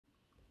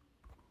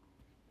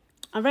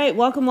All right,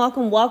 welcome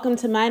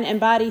to Mind and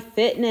Body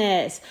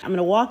Fitness. I'm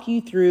gonna walk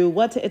you through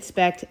what to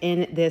expect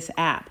in this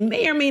app. It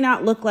may or may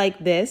not look like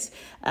this,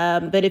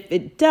 but if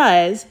it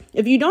does,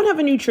 if you don't have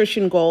a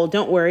nutrition goal,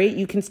 don't worry.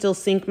 You can still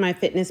sync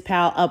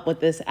MyFitnessPal up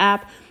with this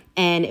app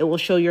and it will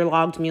show your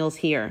logged meals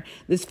here.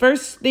 This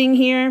first thing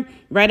here,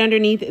 right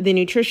underneath the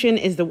nutrition,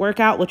 is the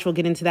workout, which we'll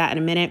get into that in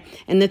a minute.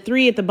 And the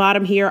three at the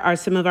bottom here are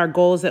some of our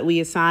goals that we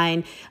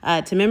assign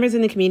to members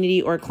in the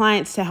community or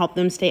clients to help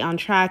them stay on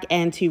track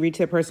and to reach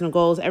their personal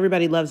goals.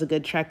 Everybody loves a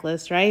good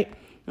checklist, right?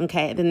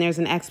 Okay, then there's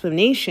an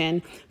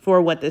explanation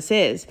for what this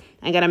is.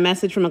 I got a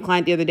message from a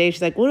client the other day.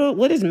 She's like,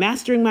 what is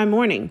mastering my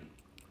morning?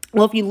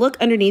 Well, if you look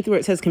underneath where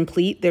it says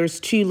complete, there's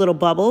two little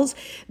bubbles.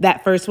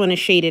 That first one is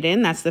shaded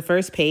in. That's the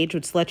first page,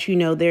 which lets you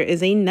know there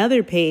is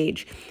another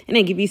page. And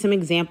I give you some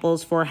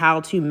examples for how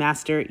to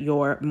master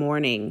your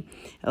morning.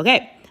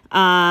 Okay.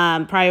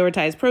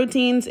 Prioritize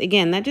proteins.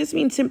 Again, that just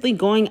means simply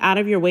going out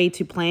of your way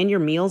to plan your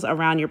meals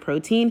around your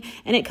protein.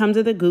 And it comes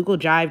with a Google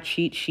Drive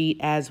cheat sheet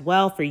as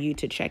well for you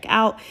to check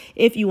out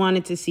if you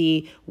wanted to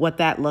see what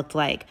that looked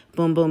like.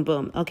 Boom, boom,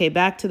 boom. Okay,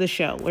 back to the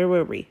show. Where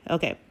were we?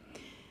 Okay.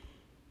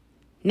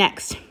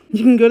 Next,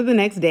 you can go to the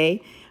next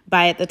day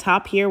by at the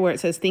top here where it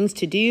says things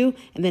to do.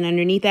 And then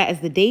underneath that is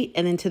the date.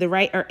 And then to the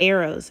right are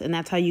arrows. And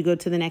that's how you go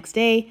to the next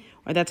day,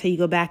 or that's how you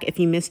go back if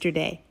you missed your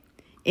day.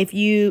 If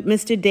you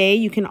missed a day,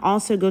 you can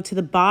also go to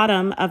the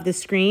bottom of the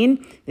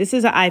screen. This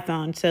is an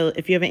iPhone, so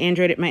if you have an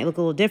Android, it might look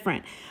a little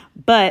different.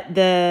 But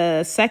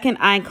the second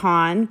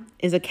icon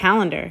is a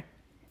calendar.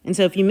 And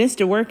so if you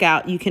missed a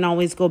workout, you can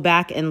always go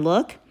back and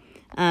look.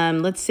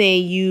 Let's say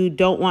you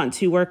don't want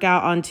to work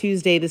out on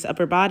Tuesday, this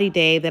upper body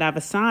day that I've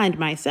assigned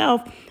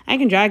myself. I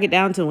can drag it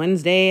down to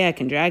Wednesday. I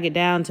can drag it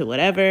down to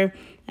whatever.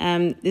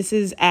 This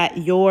is at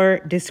your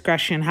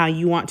discretion, how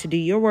you want to do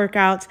your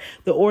workouts.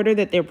 The order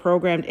that they're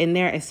programmed in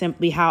there is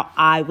simply how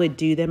I would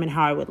do them and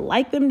how I would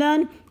like them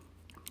done.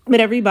 But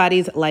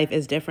everybody's life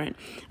is different.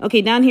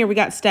 Okay, down here we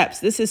got steps.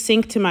 This is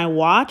synced to my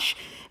watch.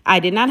 I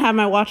did not have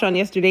my watch on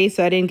yesterday,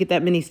 so I didn't get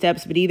that many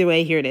steps, but either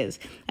way, here it is.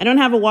 I don't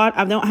have a watch.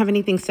 I don't have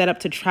anything set up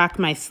to track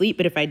my sleep,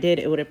 but if I did,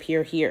 it would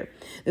appear here.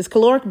 This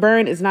caloric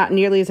burn is not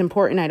nearly as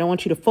important. I don't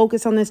want you to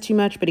focus on this too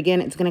much, but again,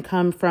 it's going to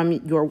come from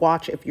your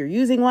watch if you're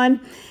using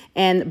one.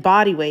 And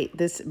body weight,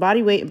 this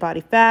body weight and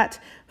body fat,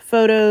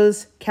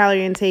 photos,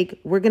 calorie intake,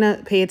 we're going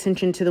to pay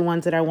attention to the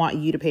ones that I want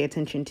you to pay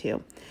attention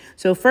to.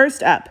 So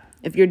first up,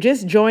 if you're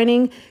just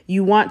joining,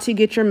 you want to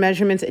get your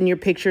measurements and your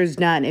pictures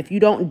done. If you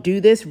don't do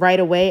this right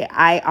away,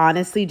 I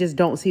honestly just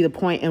don't see the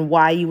point in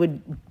why you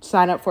would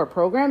sign up for a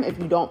program if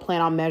you don't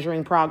plan on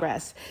measuring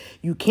progress.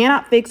 You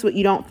cannot fix what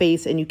you don't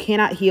face, and you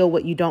cannot heal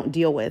what you don't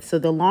deal with. So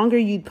the longer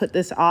you put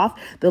this off,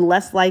 the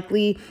less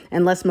likely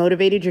and less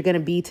motivated you're going to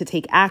be to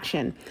take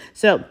action.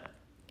 So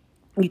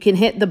you can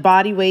hit the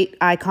body weight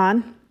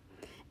icon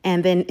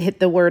and then hit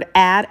the word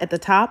add at the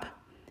top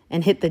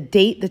and hit the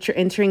date that you're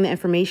entering the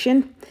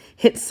information.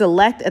 Hit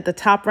select at the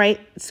top right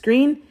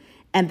screen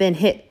and then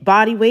hit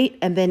body weight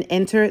and then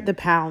enter the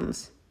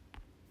pounds.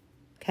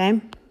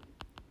 Okay.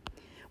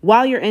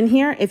 While you're in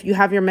here, if you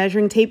have your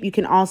measuring tape, you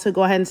can also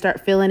go ahead and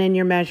start filling in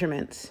your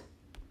measurements.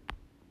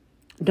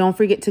 Don't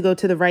forget to go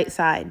to the right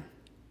side.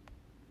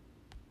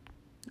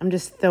 I'm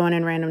just throwing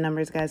in random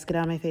numbers, guys. Get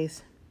out of my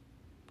face.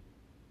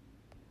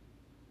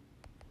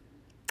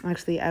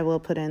 Actually, I will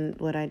put in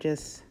what I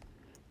just...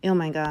 Oh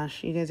my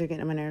gosh, you guys are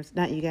getting on my nerves.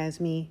 Not you guys,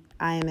 me.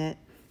 I am it.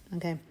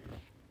 Okay.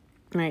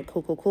 All right,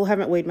 cool.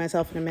 Haven't weighed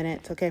myself in a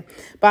minute. It's okay.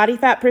 Body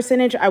fat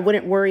percentage, I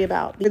wouldn't worry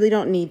about. You really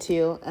don't need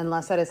to,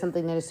 unless that is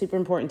something that is super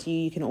important to you.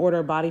 You can order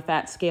a body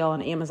fat scale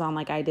on Amazon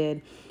like I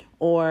did,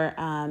 or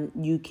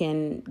you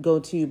can go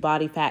to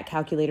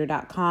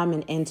bodyfatcalculator.com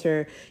and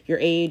enter your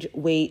age,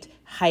 weight,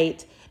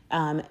 height,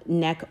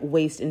 neck,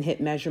 waist, and hip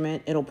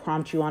measurement. It'll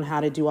prompt you on how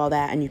to do all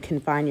that, and you can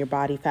find your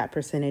body fat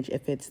percentage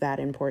if it's that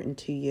important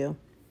to you.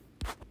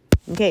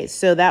 Okay,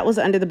 so that was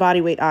under the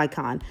body weight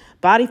icon.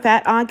 Body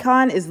fat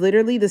icon is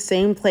literally the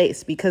same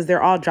place because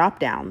they're all drop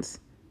downs.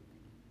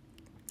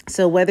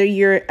 So whether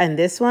you're in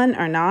this one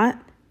or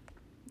not,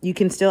 you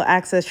can still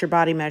access your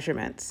body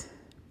measurements.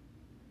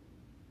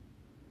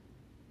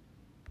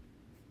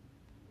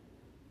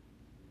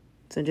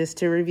 So just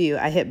to review,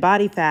 I hit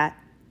body fat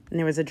and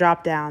there was a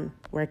drop down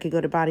where I could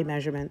go to body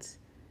measurements.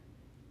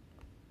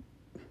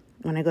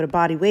 When I go to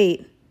body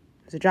weight,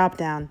 there's a drop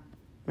down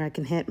where I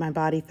can hit my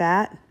body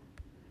fat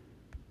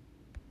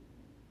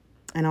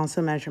and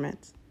also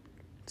measurements.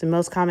 It's the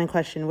most common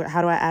question.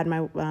 How do I add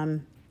my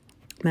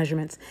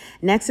measurements?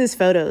 Next is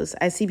photos.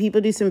 I see people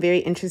do some very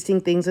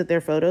interesting things with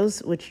their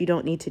photos, which you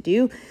don't need to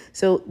do.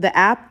 So the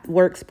app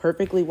works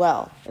perfectly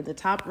well. At the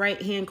top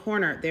right-hand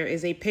corner, there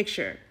is a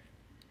picture.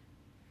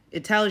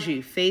 It tells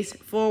you face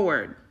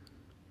forward.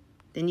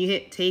 Then you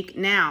hit take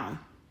now.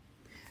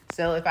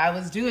 So if I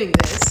was doing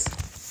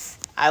this,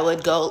 I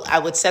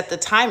would set the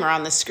timer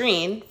on the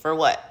screen for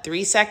what,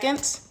 3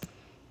 seconds?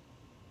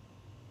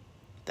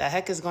 The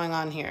heck is going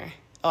on here?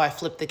 Oh, I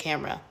flipped the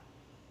camera.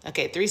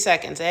 Okay, 3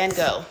 seconds and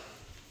go.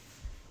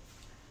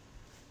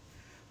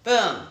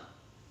 Boom.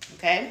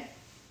 Okay.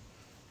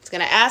 It's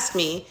going to ask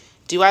me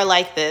Do I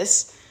like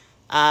this?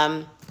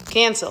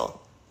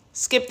 Cancel.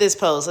 Skip this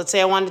pose. Let's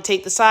say I wanted to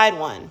take the side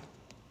one.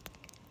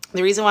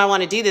 The reason why I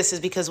want to do this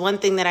is because one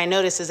thing that I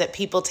notice is that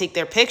people take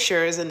their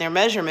pictures and their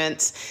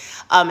measurements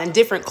in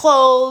different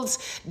clothes,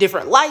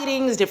 different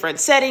lightings, different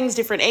settings,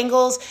 different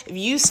angles. If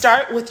you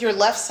start with your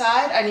left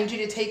side, I need you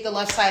to take the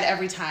left side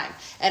every time.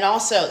 And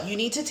also, you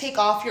need to take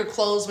off your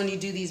clothes when you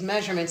do these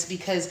measurements,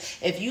 because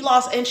if you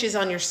lost inches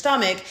on your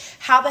stomach,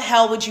 how the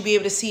hell would you be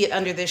able to see it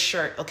under this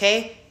shirt,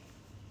 okay?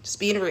 Just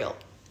being real.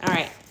 All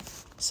right,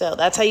 so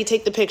that's how you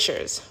take the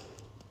pictures.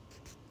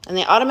 And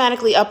they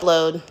automatically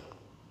upload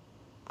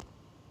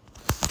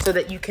so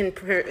that you can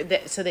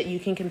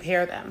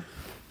compare them.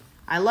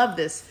 I love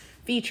this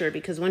feature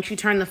because once you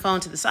turn the phone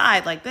to the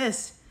side like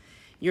this,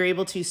 you're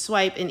able to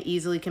swipe and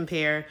easily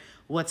compare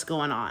what's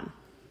going on.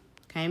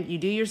 Okay, you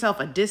do yourself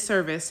a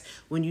disservice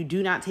when you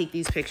do not take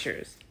these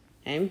pictures.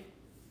 Okay,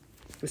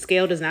 the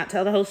scale does not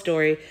tell the whole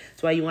story.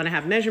 That's why you want to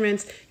have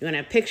measurements, you want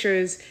to have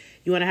pictures,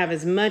 you want to have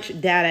as much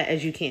data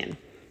as you can.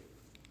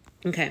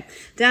 Okay,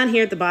 down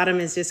here at the bottom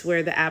is just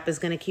where the app is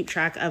going to keep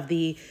track of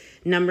the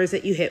numbers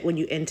that you hit when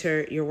you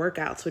enter your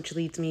workouts, which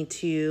leads me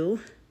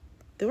to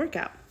the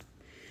workout.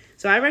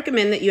 So I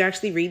recommend that you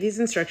actually read these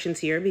instructions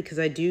here, because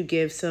I do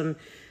give some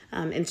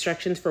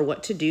instructions for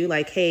what to do,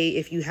 like, hey,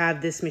 if you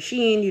have this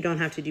machine, you don't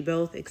have to do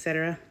both,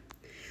 etc.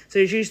 So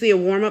there's usually a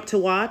warm-up to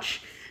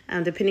watch.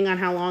 Depending on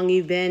how long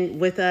you've been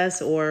with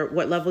us or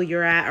what level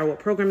you're at or what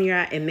program you're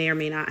at, it may or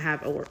may not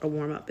have a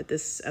warm-up, but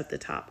this at the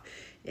top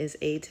is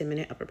a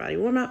 10-minute upper body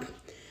warm-up.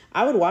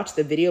 I would watch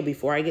the video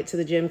before I get to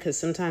the gym, because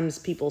sometimes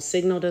people's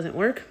signal doesn't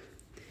work,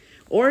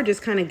 or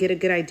just kind of get a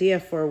good idea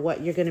for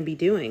what you're going to be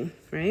doing,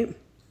 right?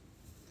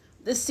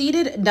 The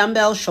seated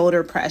dumbbell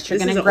shoulder press. You're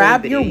going to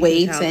grab your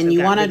weights and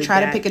you want to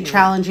try to pick a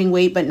challenging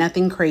weight, but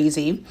nothing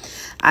crazy.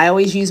 I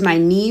always use my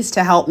knees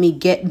to help me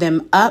get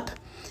them up.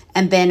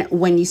 And then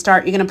when you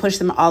start, you're going to push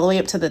them all the way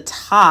up to the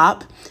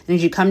top. And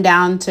as you come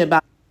down to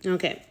about...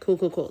 Okay,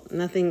 cool.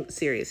 Nothing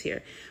serious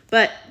here.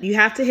 But you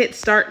have to hit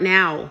start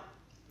now.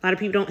 A lot of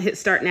people don't hit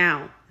start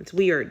now. It's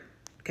weird,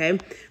 okay?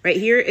 Right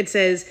here, it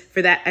says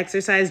for that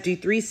exercise, do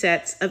 3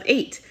 sets of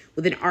 8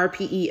 with an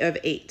RPE of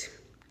 8.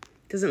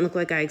 Doesn't look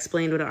like I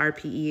explained what an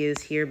RPE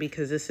is here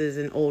because this is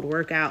an old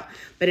workout.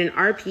 But in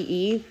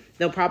RPE,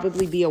 there'll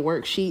probably be a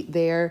worksheet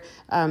there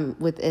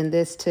within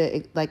this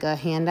to like a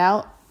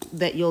handout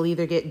that you'll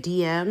either get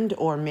DM'd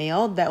or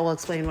mailed that will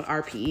explain what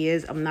RPE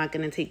is. I'm not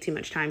going to take too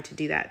much time to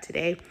do that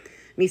today.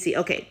 Let me see.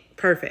 Okay,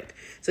 perfect.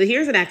 So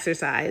here's an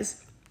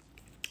exercise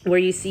where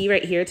you see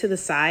right here to the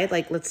side,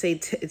 like let's say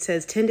it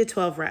says 10 to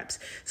 12 reps.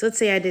 So let's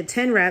say I did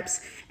 10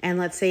 reps and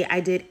let's say I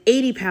did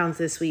 80 pounds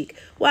this week.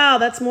 Wow,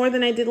 that's more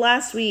than I did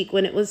last week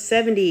when it was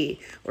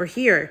 70. Or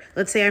here,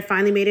 let's say I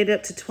finally made it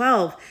up to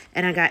 12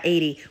 and I got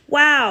 80.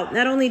 Wow,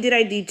 not only did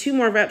I do 2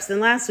 more reps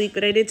than last week,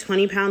 but I did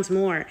 20 pounds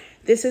more.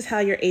 This is how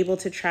you're able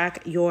to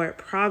track your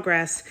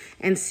progress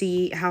and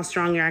see how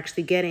strong you're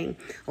actually getting.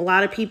 A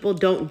lot of people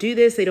don't do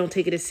this. They don't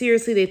take it as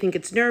seriously. They think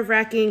it's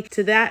nerve-wracking.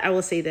 To that, I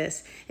will say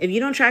this. If you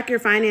don't track your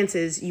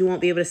finances, you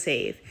won't be able to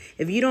save.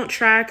 If you don't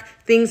track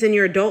things in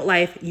your adult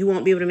life, you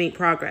won't be able to make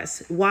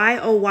progress. Why,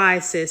 oh why,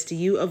 sis, do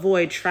you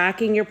avoid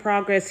tracking your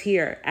progress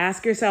here?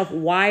 Ask yourself,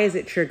 why is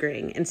it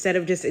triggering? Instead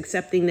of just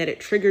accepting that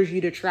it triggers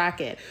you to track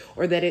it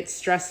or that it's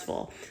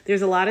stressful.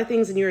 There's a lot of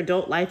things in your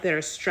adult life that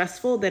are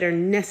stressful that are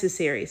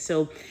necessary.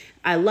 So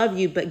I love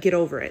you, but get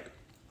over it.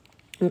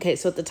 Okay,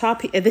 so at the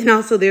top, and then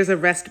also there's a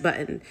rest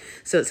button.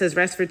 So it says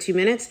rest for 2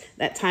 minutes.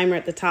 That timer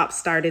at the top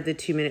started the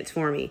 2 minutes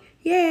for me.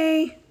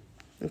 Yay.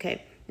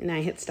 Okay, and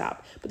I hit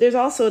stop. But there's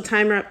also a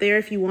timer up there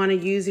if you want to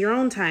use your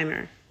own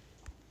timer.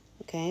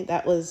 Okay,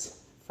 that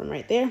was from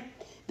right there.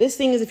 This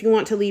thing is if you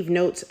want to leave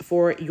notes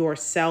for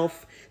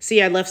yourself.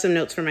 See, I left some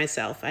notes for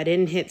myself. I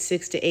didn't hit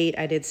 6 to 8.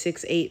 I did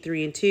 6, 8,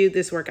 3, and 2.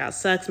 This workout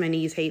sucks. My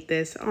knees hate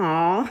this.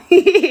 Aw.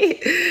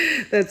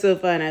 That's so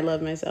fun. I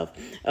love myself.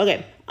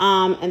 Okay.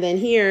 And then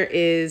here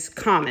is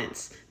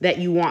comments that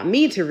you want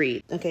me to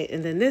read. Okay.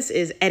 And then this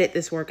is edit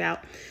this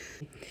workout.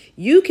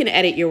 You can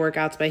edit your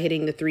workouts by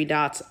hitting the 3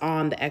 dots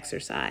on the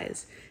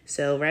exercise.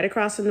 So right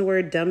across from the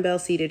word dumbbell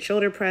seated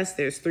shoulder press,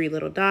 there's 3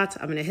 little dots.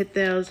 I'm going to hit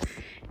those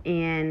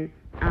and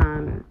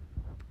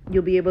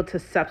you'll be able to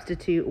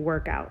substitute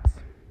workouts.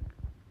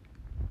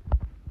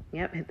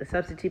 Yep, hit the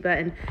substitute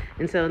button.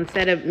 And so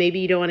instead of, maybe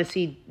you don't want to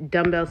see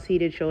dumbbell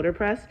seated shoulder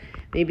press,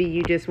 maybe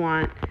you just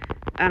want,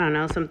 I don't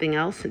know, something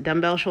else,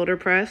 dumbbell shoulder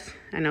press.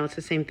 I know it's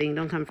the same thing,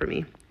 don't come for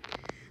me.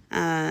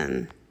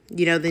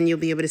 You know, then you'll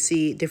be able to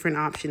see different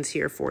options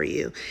here for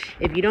you.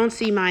 If you don't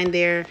see mine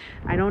there,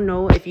 I don't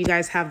know if you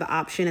guys have the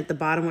option at the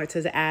bottom where it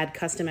says add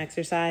custom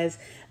exercise.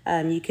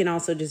 You can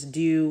also just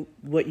do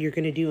what you're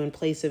going to do in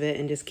place of it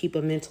and just keep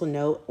a mental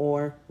note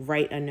or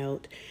write a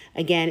note.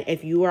 Again,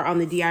 if you are on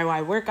the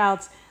DIY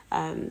workouts,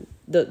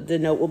 the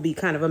note will be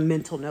kind of a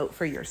mental note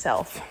for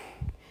yourself.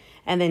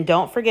 And then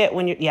don't forget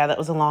when you're, yeah, that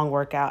was a long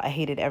workout. I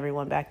hated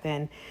everyone back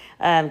then.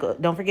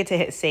 Don't forget to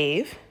hit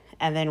save.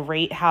 and then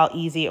rate how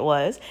easy it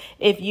was.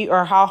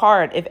 Or how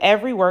hard. If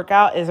every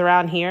workout is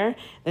around here,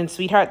 then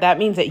sweetheart, that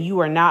means that you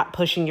are not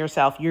pushing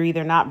yourself. You're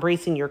either not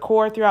bracing your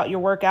core throughout your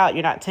workout,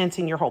 you're not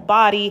tensing your whole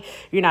body,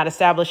 you're not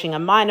establishing a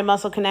mind to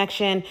muscle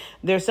connection.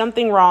 There's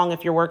something wrong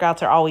if your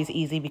workouts are always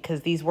easy,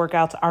 because these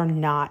workouts are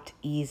not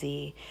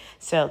easy.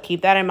 So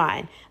keep that in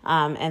mind.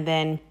 And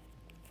then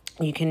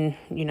you can,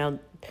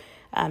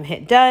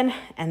 hit done,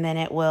 and then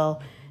it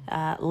will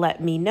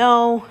let me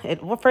know.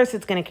 First,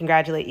 it's going to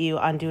congratulate you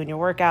on doing your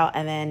workout.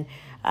 And then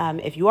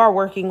if you are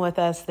working with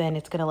us, then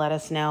it's going to let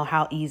us know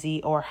how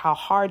easy or how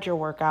hard your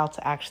workouts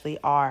actually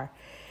are.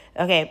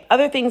 Okay,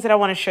 other things that I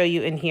want to show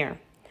you in here.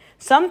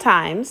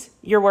 Sometimes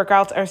your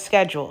workouts are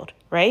scheduled,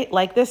 right?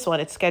 Like this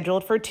one, it's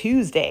scheduled for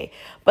Tuesday.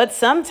 But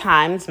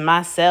sometimes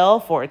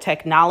myself or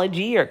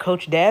technology or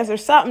Coach Des or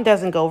something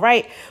doesn't go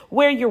right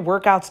where your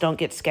workouts don't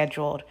get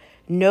scheduled.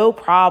 No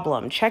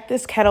problem. Check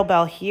this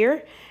kettlebell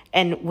here.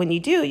 And when you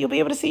do, you'll be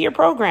able to see your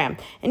program.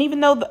 And even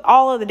though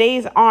all of the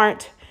days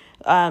aren't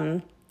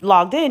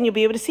logged in, you'll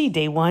be able to see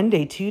day 1,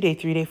 day 2, day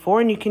 3, day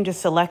 4, and you can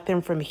just select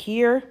them from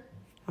here.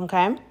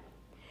 Okay.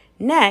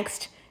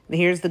 Next,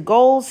 here's the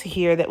goals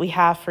here that we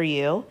have for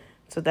you.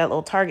 So that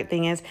little target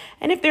thing is,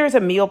 and if there's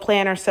a meal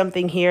plan or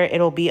something here,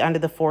 it'll be under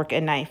the fork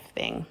and knife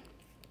thing.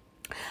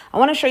 I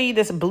want to show you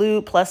this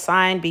blue plus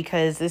sign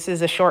because this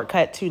is a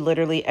shortcut to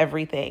literally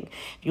everything.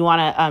 If you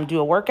want to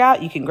do a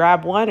workout, you can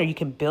grab one, or you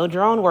can build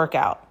your own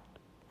workout,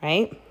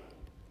 right?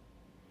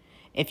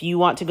 If you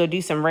want to go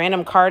do some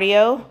random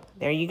cardio,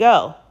 there you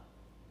go.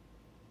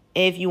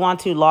 If you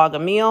want to log a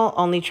meal,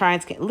 only try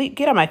and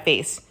get on my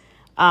face.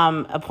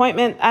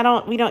 Appointment,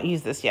 we don't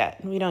use this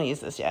yet. We don't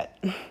use this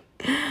yet.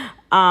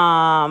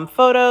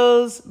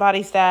 Photos,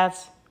 body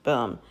stats,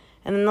 boom.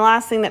 And then the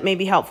last thing that may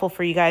be helpful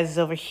for you guys is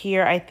over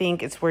here. I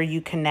think it's where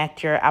you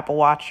connect your Apple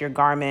Watch, your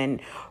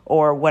Garmin,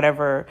 or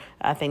whatever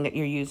thing that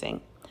you're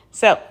using.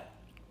 So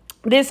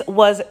this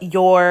was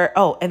your,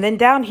 and then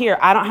down here,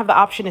 I don't have the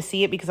option to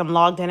see it because I'm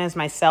logged in as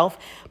myself,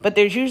 but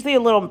there's usually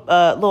a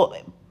little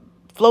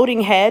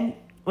floating head,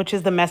 which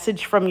is the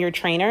message from your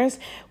trainers.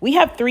 We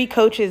have 3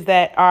 coaches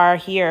that are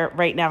here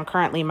right now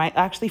currently,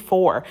 actually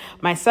 4.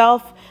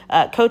 Myself,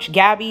 Coach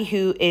Gabby,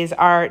 who is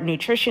our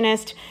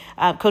nutritionist.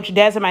 Coach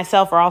Des and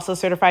myself are also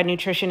certified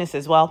nutritionists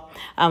as well.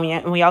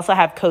 We also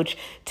have Coach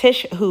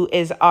Tish, who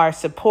is our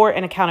support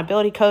and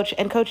accountability coach,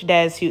 and Coach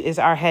Des, who is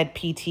our head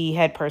PT,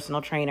 head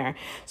personal trainer.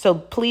 So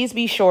please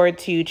be sure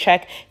to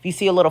check. If you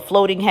see a little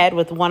floating head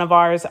with one of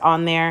ours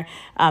on there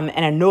and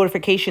a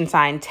notification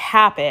sign,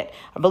 tap it.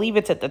 I believe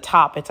it's at the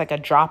top. It's like a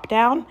drop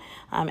down,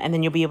 and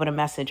then you'll be able to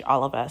message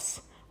all of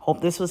us.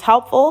 Hope this was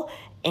helpful.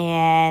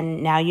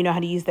 And now you know how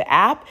to use the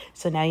app.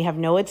 So now you have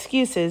no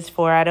excuses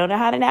for, I don't know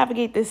how to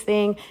navigate this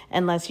thing,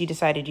 unless you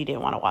decided you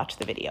didn't want to watch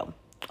the video.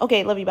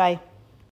 Okay, love you, bye.